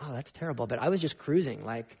 And I was like, oh, that's terrible. But I was just cruising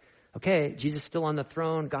like, okay, Jesus is still on the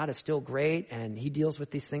throne. God is still great. And he deals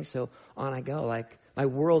with these things. So on I go. Like my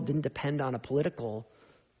world didn't depend on a political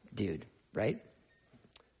dude, right?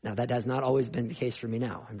 Now that has not always been the case for me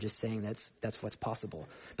now. I'm just saying that's what's possible.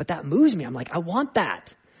 But that moves me. I'm like, I want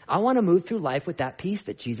that. I want to move through life with that peace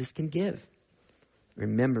that Jesus can give.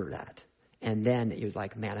 Remember that. And then you're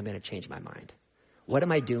like, man, I'm going to change my mind. What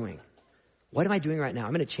am I doing? What am I doing right now?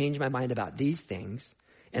 I'm going to change my mind about these things,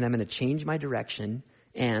 and I'm going to change my direction.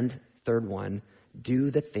 And third one, do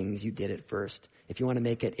the things you did at first. If you want to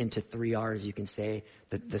make it into 3 R's, you can say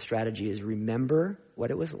that the strategy is remember what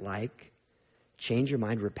it was like, change your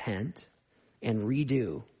mind, repent, and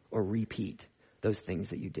redo or repeat those things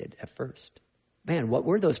that you did at first. Man, what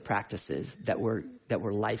were those practices that were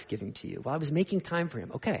life-giving to you? Well, I was making time for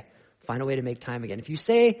him. Okay. Find a way to make time again. If you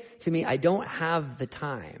say to me, I don't have the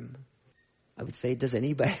time, I would say, does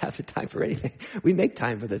anybody have the time for anything? We make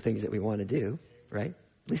time for the things that we want to do, right?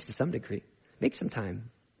 At least to some degree. Make some time.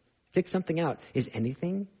 Fix something out. Is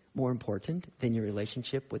anything more important than your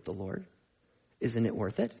relationship with the Lord? Isn't it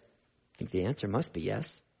worth it? I think the answer must be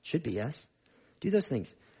yes. Should be yes. Do those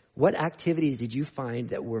things. What activities did you find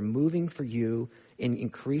that were moving for you in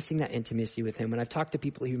increasing that intimacy with him? When I've talked to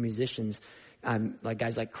people who are musicians, like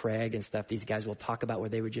guys like Craig and stuff, these guys will talk about where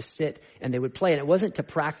they would just sit and they would play. And it wasn't to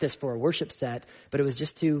practice for a worship set, but it was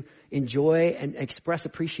just to enjoy and express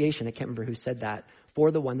appreciation. I can't remember who said that,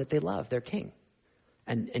 for the one that they love, their king.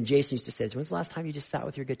 And Jason used to say, when's the last time you just sat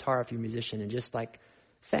with your guitar if you're a musician and just like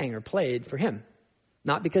sang or played for him?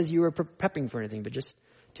 Not because you were prepping for anything, but just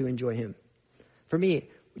to enjoy him. For me,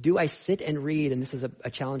 do I sit and read, and this is a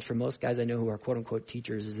challenge for most guys I know who are quote-unquote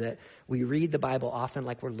teachers, is that we read the Bible often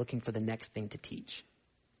like we're looking for the next thing to teach.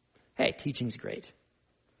 Hey, teaching's great.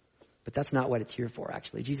 But that's not what it's here for,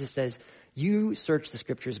 actually. Jesus says, you search the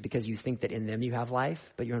scriptures because you think that in them you have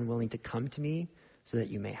life, but you're unwilling to come to me so that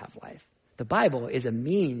you may have life. The Bible is a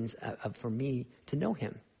means for me to know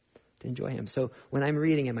him, to enjoy him. So when I'm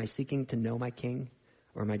reading, am I seeking to know my king,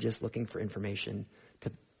 or am I just looking for information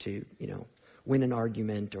to win an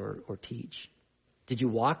argument or teach? Did you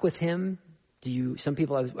walk with him? Some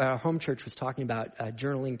people, our home church was talking about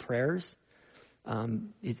journaling prayers.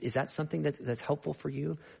 Is that something that's helpful for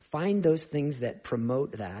you? Find those things that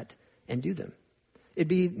promote that and do them. It'd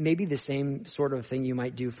be maybe the same sort of thing you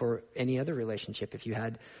might do for any other relationship. If you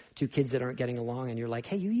had two kids that aren't getting along and you're like,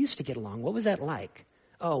 hey, you used to get along. What was that like?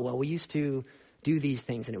 Oh, well, we used to do these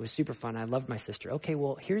things and it was super fun. I loved my sister. Okay,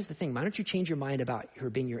 well, here's the thing. Why don't you change your mind about her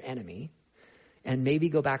being your enemy and maybe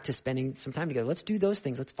go back to spending some time together? Let's do those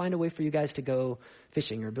things. Let's find a way for you guys to go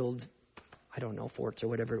fishing or build, forts or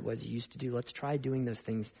whatever it was you used to do. Let's try doing those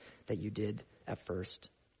things that you did at first.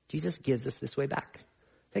 Jesus gives us this way back.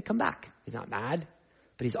 Hey, come back. He's not mad,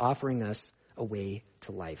 but he's offering us a way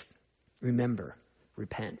to life. Remember,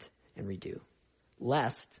 repent, and redo,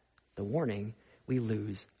 lest, the warning, we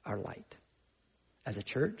lose our light as a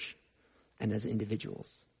church and as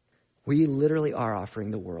individuals. We literally are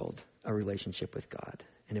offering the world a relationship with God.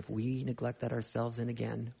 And if we neglect that ourselves, and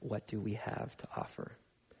again, what do we have to offer?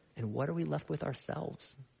 And what are we left with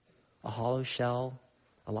ourselves? A hollow shell,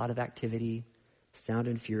 a lot of activity, sound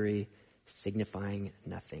and fury, signifying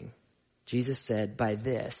nothing. Jesus said, by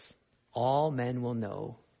this, all men will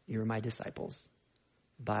know you're my disciples,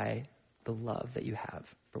 by the love that you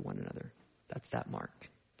have for one another. That's that mark.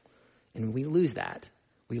 And when we lose that,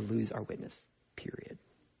 we lose our witness, period.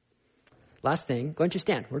 Last thing, go ahead and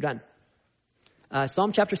stand. We're done.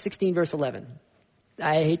 Psalm chapter 16, verse 11.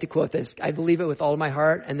 I hate to quote this. I believe it with all my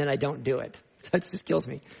heart, and then I don't do it. So it just kills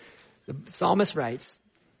me. The psalmist writes,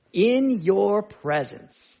 in your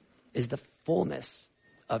presence is the fullness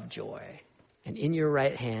of joy, and in your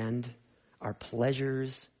right hand are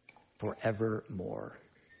pleasures forevermore.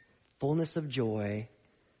 Fullness of joy,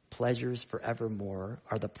 pleasures forevermore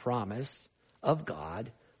are the promise of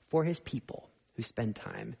God for his people who spend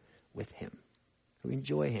time with him, who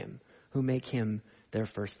enjoy him, who make him their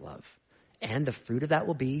first love. And the fruit of that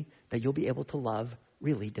will be that you'll be able to love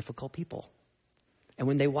really difficult people. And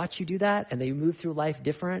when they watch you do that and they move through life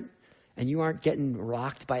different and you aren't getting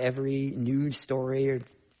rocked by every news story or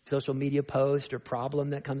social media post or problem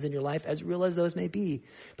that comes in your life, as real as those may be,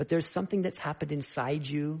 but there's something that's happened inside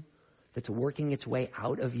you that's working its way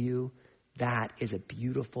out of you, that is a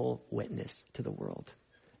beautiful witness to the world.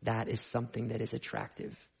 That is something that is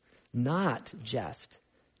attractive, not just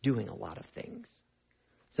doing a lot of things.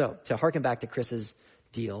 So to harken back to Chris's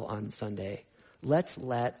deal on Sunday, let's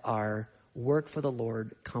let our work for the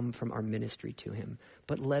Lord come from our ministry to him,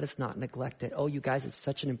 but let us not neglect it. Oh, you guys, it's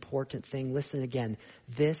such an important thing. Listen again,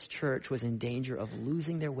 this church was in danger of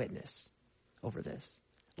losing their witness over this.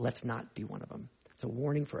 Let's not be one of them. It's a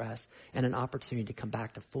warning for us and an opportunity to come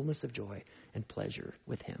back to fullness of joy and pleasure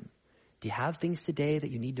with him. Do you have things today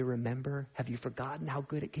that you need to remember? Have you forgotten how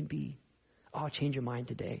good it can be? Oh, change your mind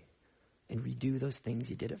today and redo those things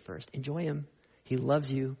you did at first. Enjoy him. He loves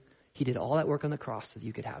you. He did all that work on the cross so that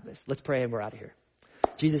you could have this. Let's pray and we're out of here.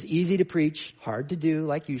 Jesus, easy to preach, hard to do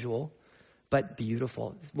like usual, but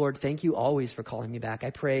beautiful. Lord, thank you always for calling me back.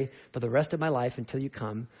 I pray for the rest of my life until you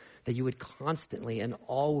come that you would constantly and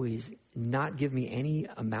always not give me any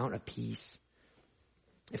amount of peace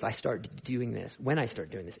if I start doing this, when I start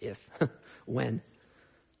doing this, when.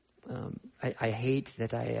 I hate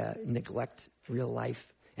that I neglect real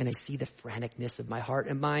life and I see the franticness of my heart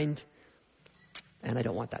and mind, and I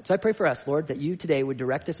don't want that. So I pray for us, Lord, that you today would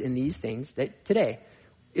direct us in these things. That today,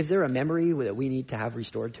 is there a memory that we need to have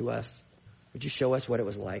restored to us? Would you show us what it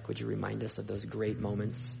was like? Would you remind us of those great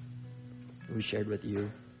moments that we shared with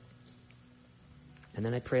you? And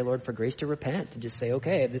then I pray, Lord, for grace to repent and just say,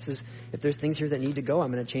 okay, if there's things here that need to go,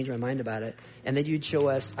 I'm going to change my mind about it. And then you'd show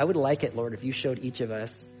us, I would like it, Lord, if you showed each of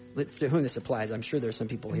us, to whom this applies. I'm sure there's some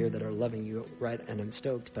people here that are loving you, right? And I'm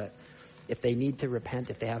stoked, but If they need to repent,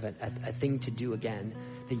 if they have a thing to do again,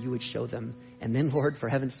 that you would show them. And then, Lord, for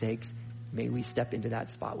heaven's sakes, may we step into that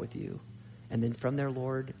spot with you. And then from there,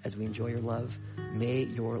 Lord, as we enjoy your love, may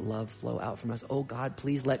your love flow out from us. Oh God,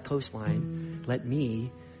 please let Coastline, let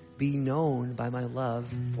me be known by my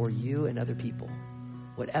love for you and other people.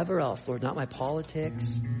 Whatever else, Lord, not my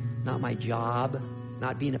politics, not my job,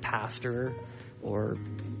 not being a pastor or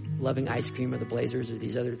loving ice cream or the Blazers or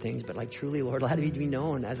these other things, but like truly, Lord, let me be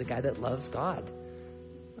known as a guy that loves God.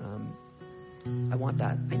 I want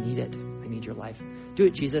that. I need it. I need your life. Do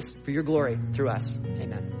it, Jesus, for your glory through us.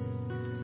 Amen.